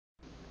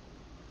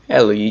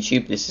Hello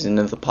YouTube, this is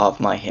another part of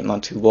my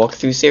Hitman 2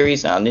 walkthrough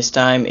series, and this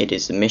time it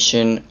is the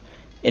mission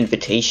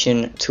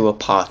Invitation to a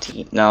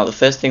Party. Now the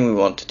first thing we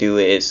want to do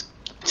is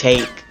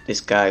take this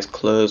guy's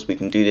clothes. We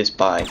can do this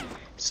by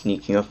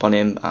sneaking up on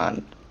him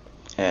and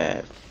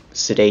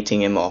sedating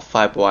him or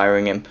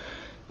fiberwiring him,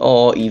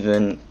 or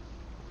even,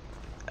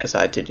 as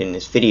I did in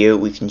this video,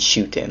 we can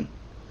shoot him.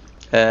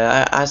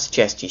 I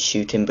suggest you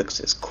shoot him because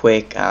it's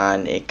quick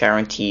and it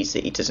guarantees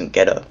that he doesn't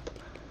get up.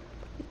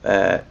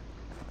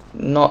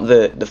 Not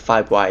the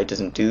fiberwire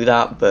doesn't do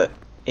that, but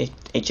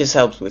it just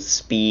helps with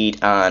speed,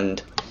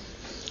 and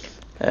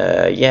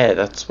yeah,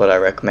 that's what I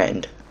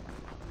recommend.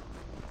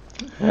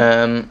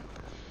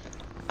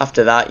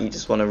 After that, you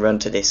just want to run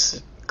to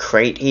this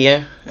crate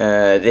here.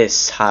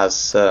 This has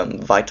some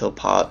vital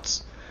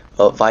parts,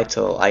 or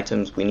vital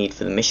items we need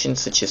for the mission,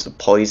 such as the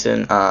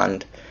poison,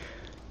 and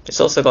it's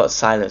also got a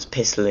silenced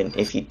pistol in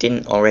if you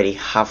didn't already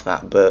have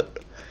that, but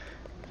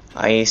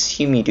I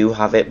assume you do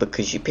have it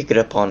because you pick it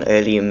up on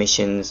earlier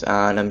missions,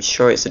 and I'm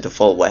sure it's a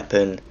default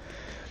weapon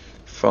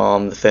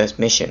from the first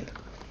mission.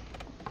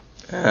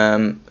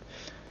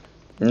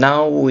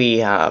 Now we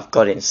have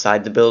got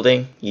inside the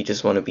building. You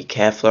just want to be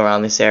careful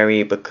around this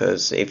area,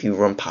 because if you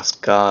run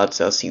past guards,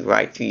 they'll see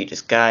right through your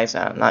disguise,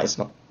 and that is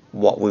not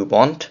what we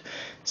want.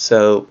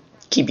 So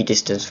keep your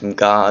distance from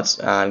guards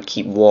and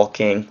keep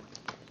walking.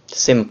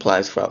 Same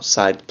applies for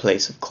outside the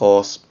place, of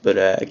course,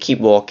 but keep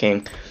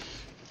walking.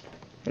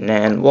 And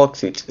then walk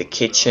through to the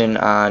kitchen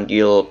and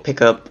you'll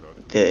pick up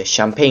the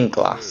champagne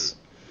glass.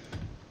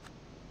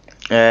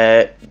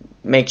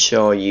 Make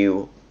sure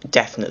you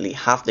definitely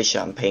have the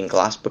champagne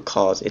glass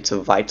because it's a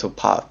vital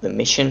part of the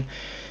mission.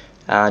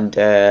 And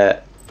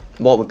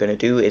what we're going to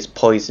do is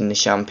poison the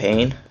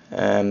champagne.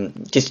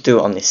 Just do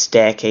it on this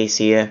staircase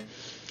here.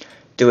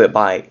 Do it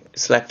by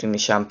selecting the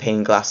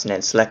champagne glass and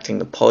then selecting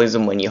the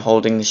poison when you're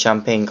holding the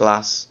champagne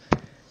glass.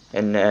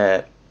 And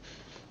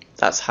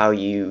that's how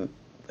you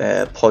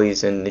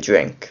poison the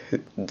drink,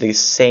 the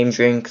same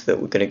drink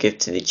that we're going to give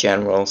to the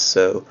general,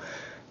 so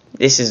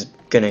this is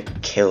going to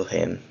kill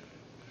him.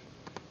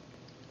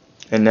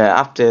 And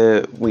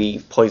after we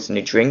poison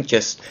the drink,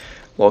 just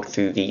walk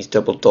through these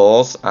double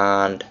doors,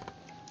 and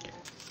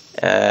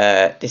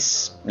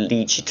this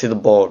leads you to the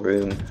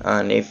ballroom,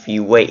 and if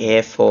you wait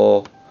here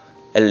for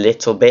a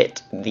little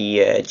bit,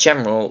 the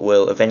general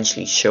will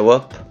eventually show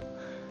up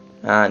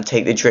and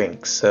take the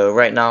drink. So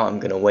right now I'm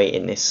gonna wait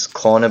in this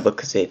corner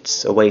because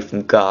it's away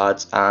from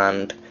guards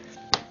and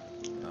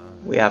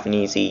we have an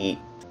easy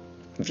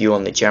view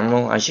on the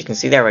general. As you can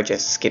see there, I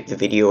just skipped the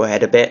video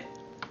ahead a bit,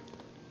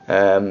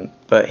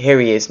 but here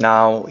he is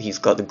now. He's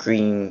got the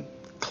green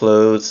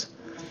clothes.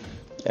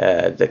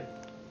 This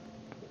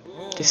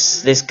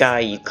guy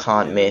you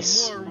can't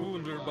miss.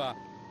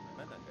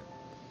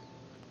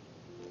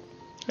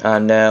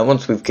 And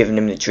once we've given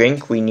him the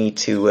drink, we need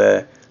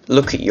to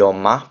look at your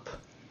map.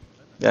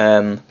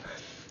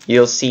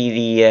 You'll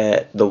see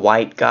the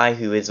white guy,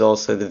 who is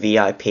also the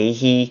VIP.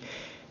 He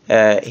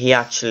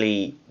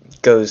actually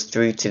goes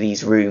through to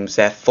these rooms.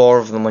 There are 4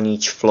 of them on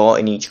each floor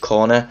in each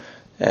corner,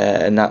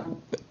 and that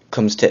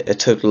comes to a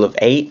total of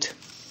 8.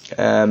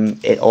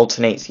 It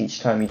alternates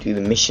each time you do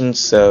the mission,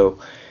 so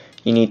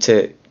you need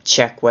to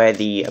check where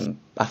the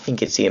I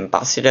think it's the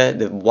ambassador,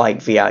 the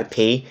white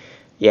VIP.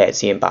 Yeah,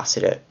 it's the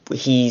ambassador.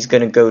 He's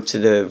gonna go to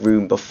the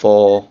room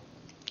before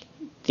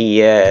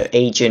the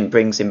agent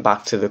brings him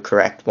back to the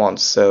correct one.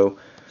 So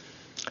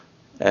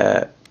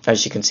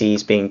as you can see,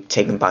 he's being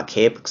taken back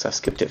here because I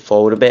skipped it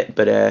forward a bit,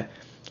 but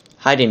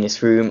hide in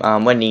this room,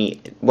 and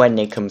when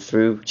they come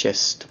through,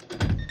 just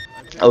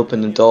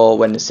open the door.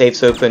 When the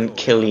safe's open,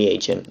 kill the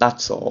agent,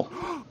 that's all.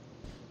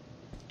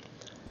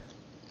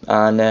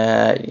 And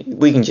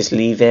we can just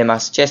leave him. I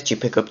suggest you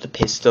pick up the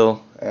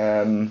pistol.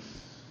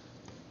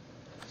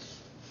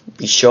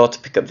 Be sure to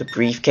pick up the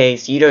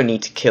briefcase. You don't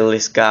need to kill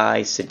this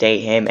guy,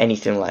 sedate him,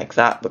 anything like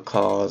that,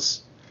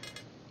 because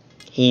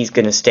he's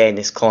going to stay in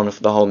this corner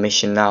for the whole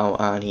mission now,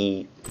 and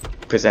he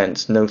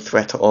presents no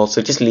threat at all,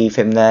 so just leave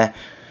him there.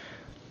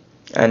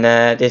 And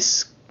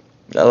this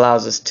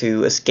allows us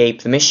to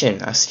escape the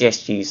mission. I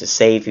suggest you use a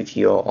save if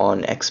you're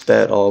on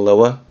expert or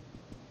lower.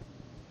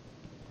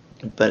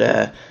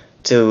 But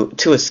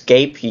to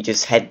escape, you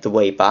just head the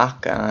way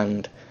back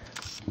and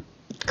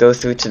go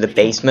through to the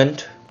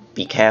basement.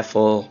 Be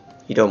careful,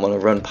 you don't want to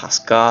run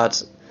past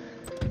guards,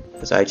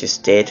 as I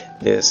just did.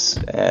 There's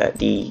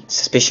the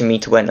suspicion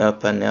meter went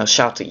up and they'll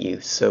shout at you,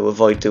 so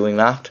avoid doing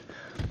that.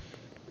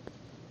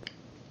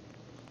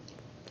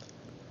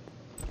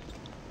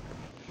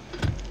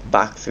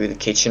 Back through the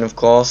kitchen, of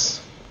course,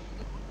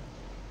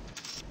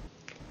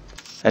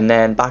 and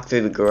then back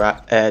through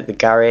the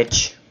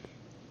garage.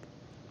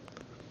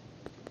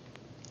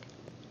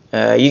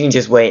 You can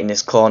just wait in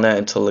this corner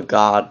until the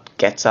guard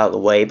gets out of the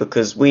way,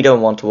 because we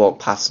don't want to walk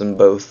past them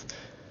both,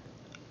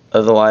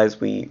 otherwise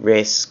we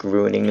risk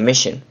ruining the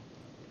mission.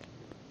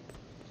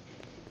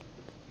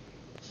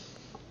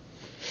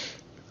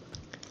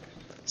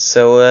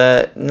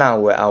 So now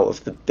we're out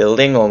of the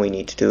building. All we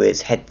need to do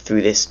is head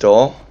through this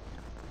door,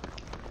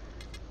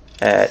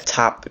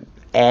 tap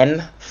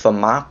M for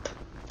map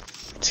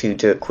to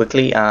do it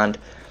quickly, and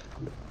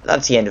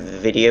that's the end of the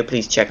video.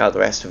 Please check out the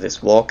rest of this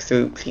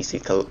walkthrough. Please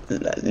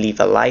leave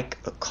a like,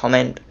 a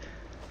comment,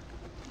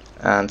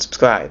 and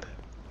subscribe.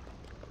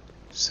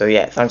 So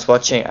yeah, thanks for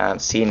watching,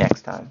 and see you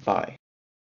next time. Bye.